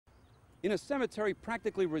In a cemetery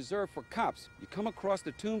practically reserved for cops, you come across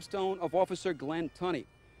the tombstone of Officer Glenn Tunney.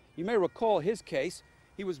 You may recall his case.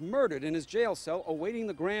 He was murdered in his jail cell awaiting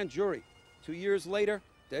the grand jury. 2 years later,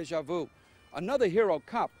 deja vu. Another hero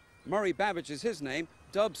cop, Murray Babitch is his name,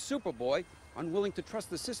 dubbed Superboy, unwilling to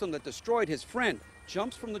trust the system that destroyed his friend,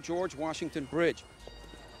 jumps from the George Washington Bridge.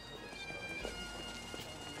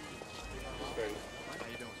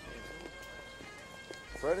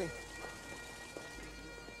 Freddie?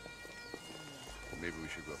 Maybe we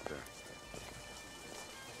should go up there.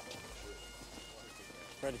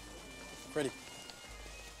 Freddie.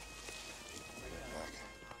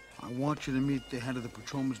 I want you to meet the head of the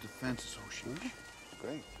Patrolmen's Defense Association.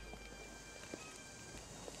 Great.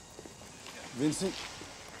 Vincent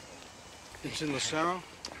Lucero.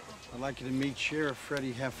 I'd like you to meet Sheriff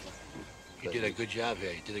Freddie Heffler. You did a good job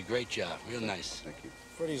here. You did a great job. Real nice. Thank you.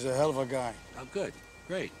 Freddie's a hell of a guy. Oh, good.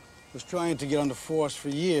 Great. Was trying to get on the force for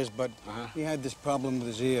years, but he had this problem with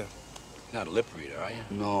his ear. Not a lip reader, are you?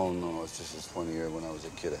 No, it's just this funny ear. When I was a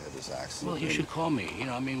kid, I had this accident. Well, you should call me. You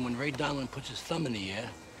know, I mean, when Ray Donlin puts his thumb in the air,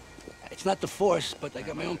 it's not the force, but I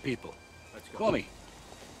got my own people. Call me.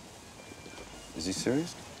 Is he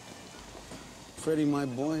serious? Freddie, my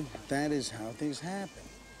boy, that is how things happen.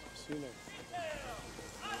 See you later.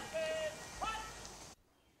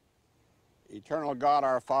 Eternal God,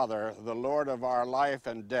 our Father, the Lord of our life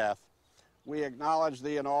and death, we acknowledge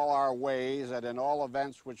Thee in all our ways and in all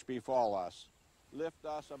events which befall us. Lift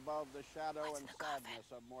us above the shadow and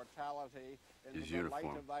sadness of mortality into the light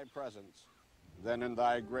of Thy presence. Then in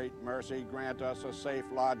Thy great mercy grant us a safe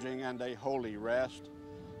lodging and a holy rest,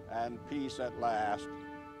 and peace at last,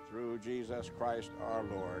 through Jesus Christ our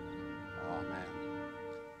Lord. Amen.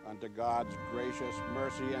 Unto God's gracious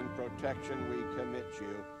mercy and protection we commit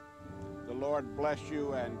you. The Lord bless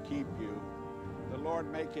you and keep you. The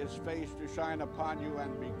Lord make his face to shine upon you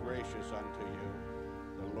and be gracious unto you.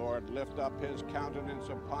 The Lord lift up his countenance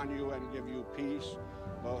upon you and give you peace,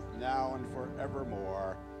 both now and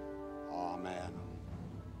forevermore. Amen.